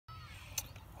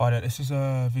Hi there, this is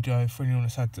a video for anyone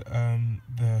that's had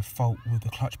the fault with the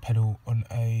clutch pedal on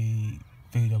a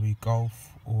VW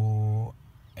Golf or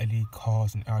any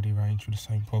cars in Audi range with the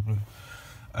same problem.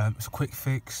 It's a quick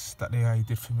fix that the AI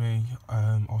did for me.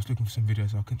 I was looking for some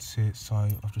videos, I couldn't see it, so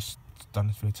I've just done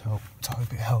this video to help, to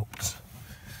hope it helps.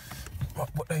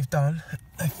 What they've done,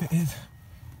 they fitted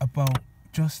a bolt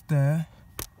just there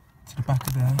to the back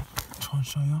of there. I'll try and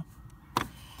show you.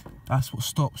 That's what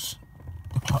stops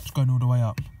the clutch going all the way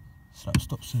up, so that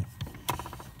stops it.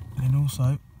 And then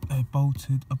also they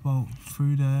bolted a bolt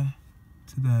through there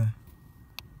to there,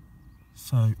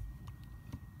 so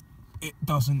it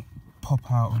doesn't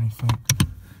pop out or anything.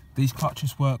 These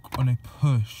clutches work on a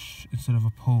push instead of a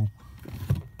pull,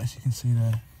 as you can see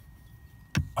there.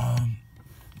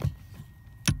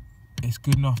 It's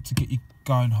good enough to get you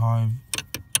going home.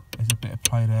 There's a bit of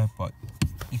play there, but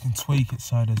you can tweak it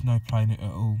so there's no play in it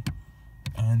at all.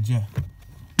 And yeah,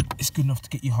 it's good enough to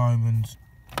get you home and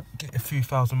get a few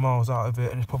thousand miles out of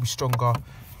it, and it's probably stronger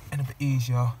and a bit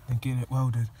easier than getting it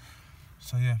welded.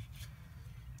 So yeah,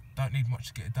 don't need much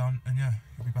to get it done, and yeah,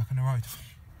 you'll be back on the road.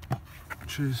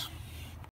 Cheers.